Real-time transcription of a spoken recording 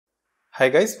Hi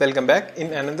guys, welcome back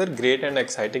in another great and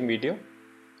exciting video.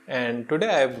 And today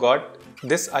I have got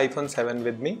this iPhone 7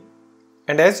 with me.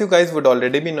 And as you guys would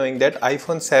already be knowing that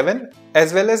iPhone 7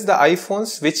 as well as the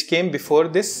iPhones which came before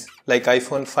this like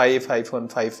iPhone 5, iPhone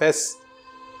 5s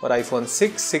or iPhone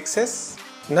 6, 6s,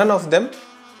 none of them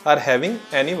are having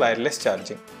any wireless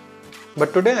charging.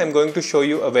 But today I am going to show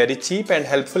you a very cheap and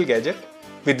helpful gadget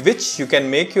with which you can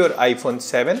make your iPhone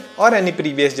 7 or any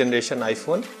previous generation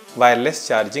iPhone wireless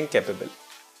charging capable.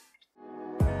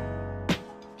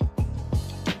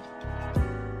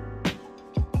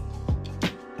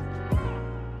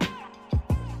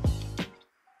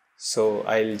 So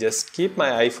I'll just keep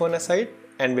my iPhone aside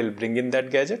and will bring in that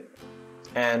gadget,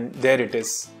 and there it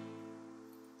is.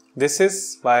 This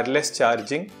is wireless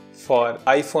charging for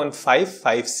iPhone 5,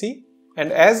 5C,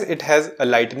 and as it has a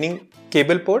lightning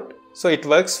cable port, so it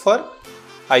works for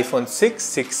iPhone 6,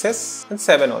 6s and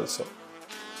 7 also.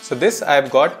 So this I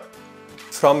have got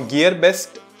from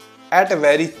GearBest at a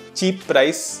very cheap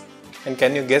price, and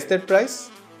can you guess that price?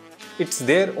 It's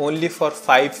there only for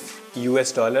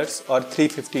 $5 or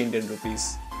 350 Indian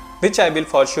rupees, which I will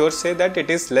for sure say that it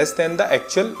is less than the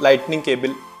actual lightning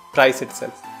cable price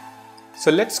itself.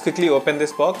 So let's quickly open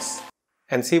this box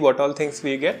and see what all things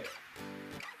we get.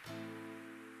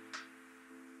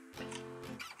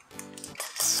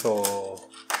 So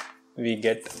we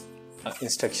get an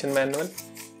instruction manual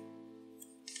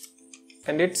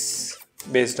and it's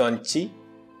based on Qi,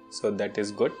 so that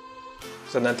is good.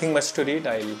 So nothing much to read,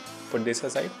 I'll put this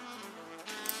aside.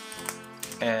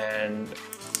 And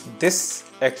this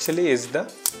actually is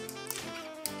the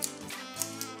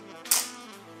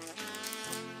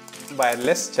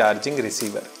wireless charging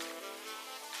receiver.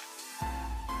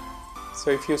 So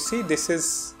if you see, this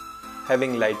is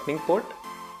having lightning port.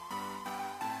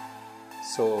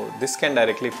 So this can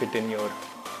directly fit in your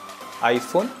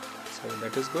iPhone, so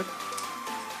that is good.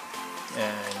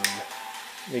 And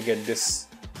we get this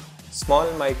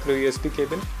small micro USB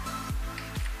cable,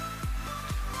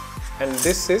 and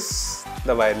this is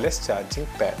the wireless charging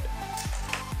pad.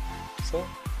 So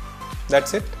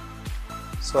that's it.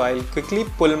 So I'll quickly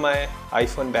pull my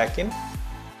iPhone back in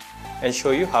and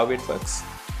show you how it works.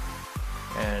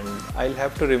 And I'll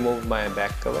have to remove my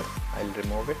back cover. I'll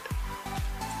remove it.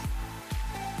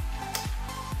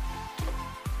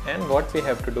 And what we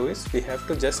have to do is we have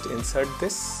to just insert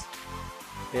this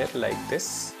here like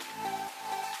this.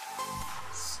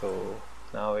 So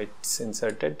now it's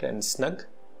inserted and snug.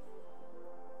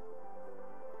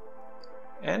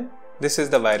 And this is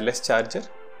the wireless charger.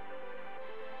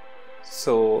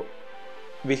 So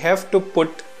we have to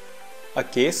put a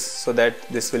case so that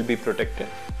this will be protected.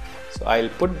 So I'll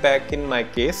put back in my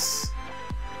case.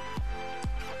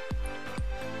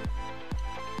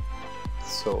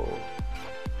 So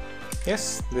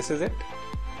yes, this is it.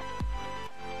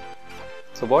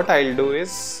 So what I'll do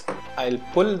is I'll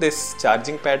pull this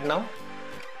charging pad now,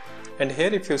 and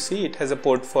here if you see, it has a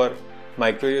port for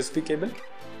micro USB cable.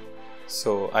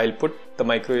 So I'll put the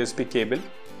micro USB cable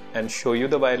and show you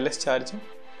the wireless charging.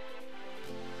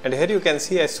 And here you can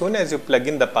see, as soon as you plug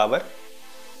in the power,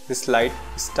 this light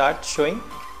starts showing.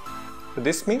 So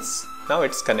this means now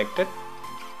it's connected.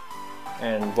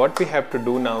 And what we have to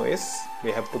do now is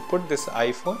we have to put this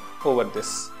iPhone over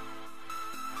this.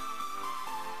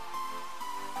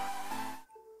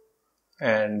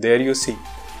 And there you see,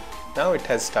 now it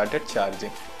has started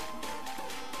charging.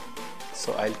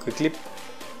 So I'll quickly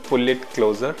pull it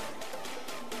closer,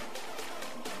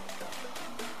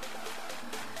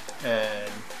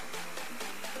 and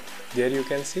there you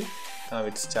can see, now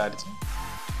it's charging.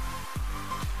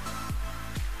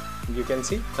 You can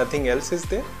see nothing else is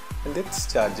there and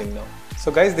it's charging now.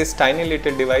 So guys, this tiny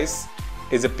little device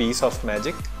is a piece of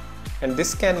magic, and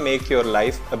this can make your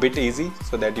life a bit easy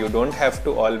so that you don't have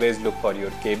to always look for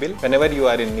your cable whenever you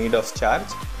are in need of charge,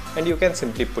 and you can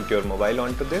simply put your mobile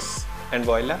onto this and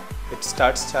voila, it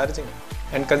starts charging.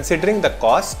 And considering the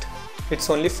cost, it's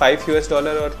only $5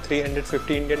 or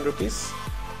 350 Indian rupees.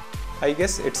 I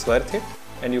guess it's worth it,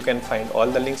 and you can find all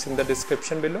the links in the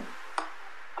description below.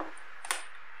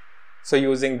 So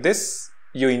using this,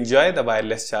 you enjoy the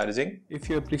wireless charging. If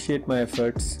you appreciate my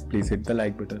efforts, please hit the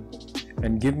like button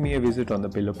and give me a visit on the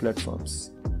below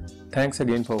platforms. Thanks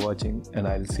again for watching, and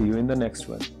I'll see you in the next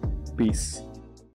one. Peace.